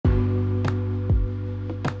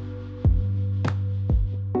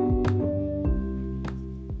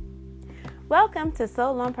Welcome to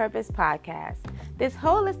Soul on Purpose podcast. This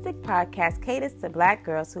holistic podcast caters to Black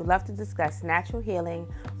girls who love to discuss natural healing,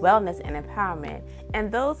 wellness, and empowerment,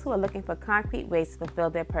 and those who are looking for concrete ways to fulfill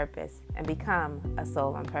their purpose and become a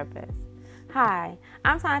soul on purpose. Hi,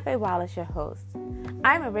 I'm Tanya Faye Wallace, your host.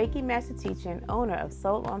 I'm a Reiki Master Teacher and owner of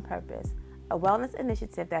Soul on Purpose, a wellness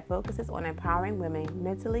initiative that focuses on empowering women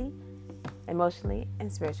mentally, emotionally,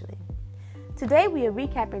 and spiritually. Today we are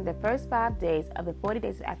recapping the first 5 days of the 40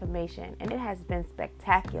 Days of Affirmation, and it has been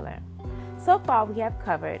spectacular. So far we have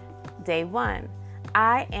covered Day 1,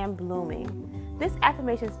 I am blooming. This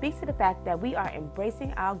affirmation speaks to the fact that we are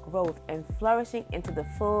embracing our growth and flourishing into the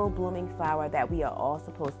full blooming flower that we are all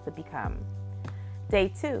supposed to become.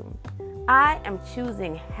 Day 2, I am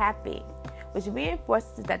choosing happy, which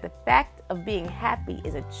reinforces that the fact of being happy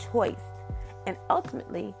is a choice and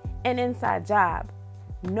ultimately an inside job.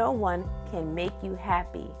 No one can make you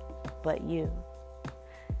happy but you.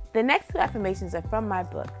 The next 2 affirmations are from my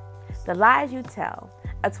book, The Lies You Tell,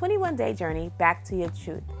 a 21-day journey back to your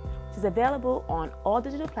truth, which is available on all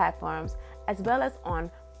digital platforms as well as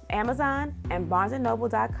on Amazon and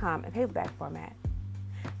BarnesandNoble.com in paperback format.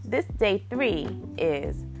 This Day 3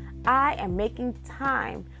 is, I am making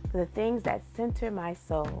time for the things that center my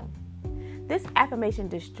soul. This affirmation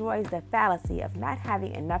destroys the fallacy of not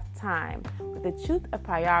having enough time with the truth of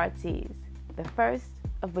priorities, the first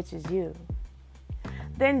of which is you.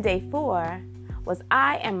 Then Day 4 was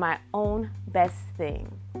I am my own best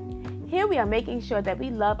thing. Here we are making sure that we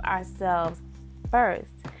love ourselves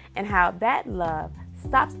first and how that love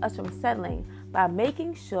stops us from settling by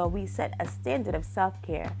making sure we set a standard of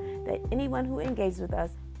self-care that anyone who engages with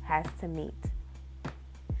us has to meet.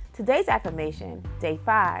 Today's affirmation, Day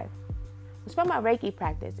 5, was from my Reiki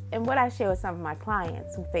practice and what I share with some of my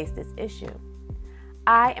clients who face this issue.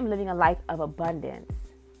 I am living a life of abundance.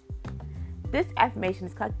 This affirmation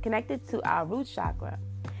is connected to our root chakra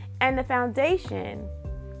and the foundation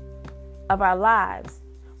of our lives,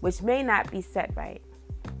 which may not be set right.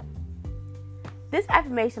 This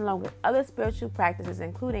affirmation, along with other spiritual practices,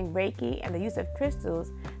 including Reiki and the use of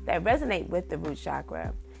crystals that resonate with the root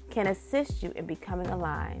chakra, can assist you in becoming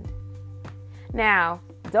aligned. Now,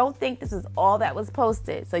 don't think this is all that was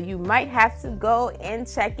posted, so you might have to go and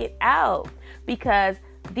check it out because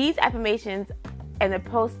these affirmations and the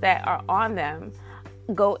posts that are on them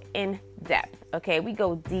go in depth, okay? We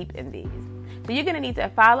go deep in these. So you're going to need to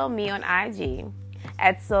follow me on IG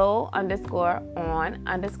at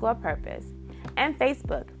soul_on_purpose and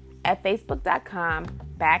Facebook at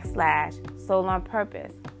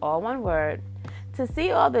facebook.com/soulonpurpose, all one word, to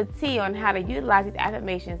see all the tea on how to utilize these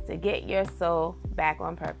affirmations to get your soul back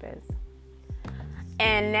on purpose.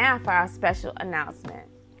 And now for our special announcement.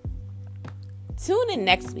 Tune in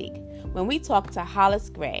next week when we talk to Hollis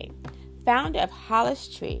Gray, founder of Hollis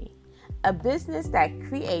Tree, a business that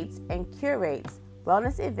creates and curates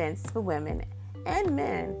wellness events for women and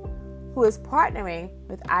men, who is partnering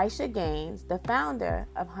with Aisha Gaines, the founder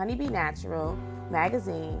of Honeybee Natural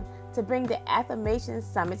magazine, to bring the Affirmation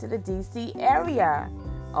Summit to the DC area.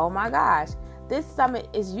 Oh my gosh. This summit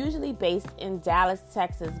is usually based in Dallas,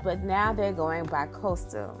 Texas, but now they're going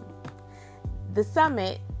bi-coastal. The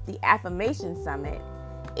summit, the Affirmation Summit,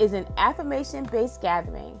 is an affirmation-based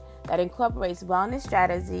gathering that incorporates wellness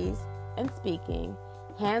strategies and speaking,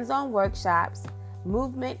 hands-on workshops,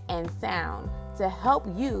 movement, and sound to help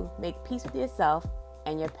you make peace with yourself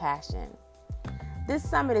and your passion. This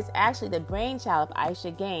summit is actually the brainchild of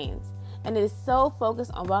Aisha Gaines, and it is so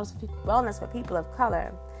focused on wellness for people of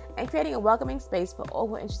color and creating a welcoming space for all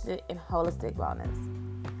who are interested in holistic wellness.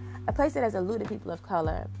 A place that has eluded people of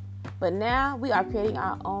color, but now we are creating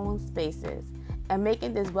our own spaces and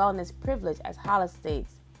making this wellness privilege, as Hollis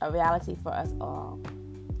states, a reality for us all.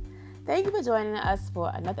 Thank you for joining us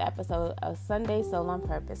for another episode of Sunday Soul on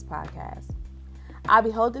Purpose podcast. I'll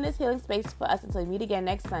be holding this healing space for us until we meet again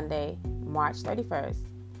next Sunday, March 31st,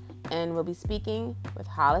 and we'll be speaking with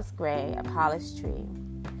Hollis Gray of Hollis Tree.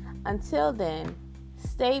 Until then,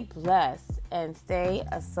 stay blessed and stay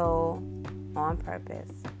a soul on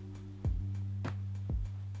purpose.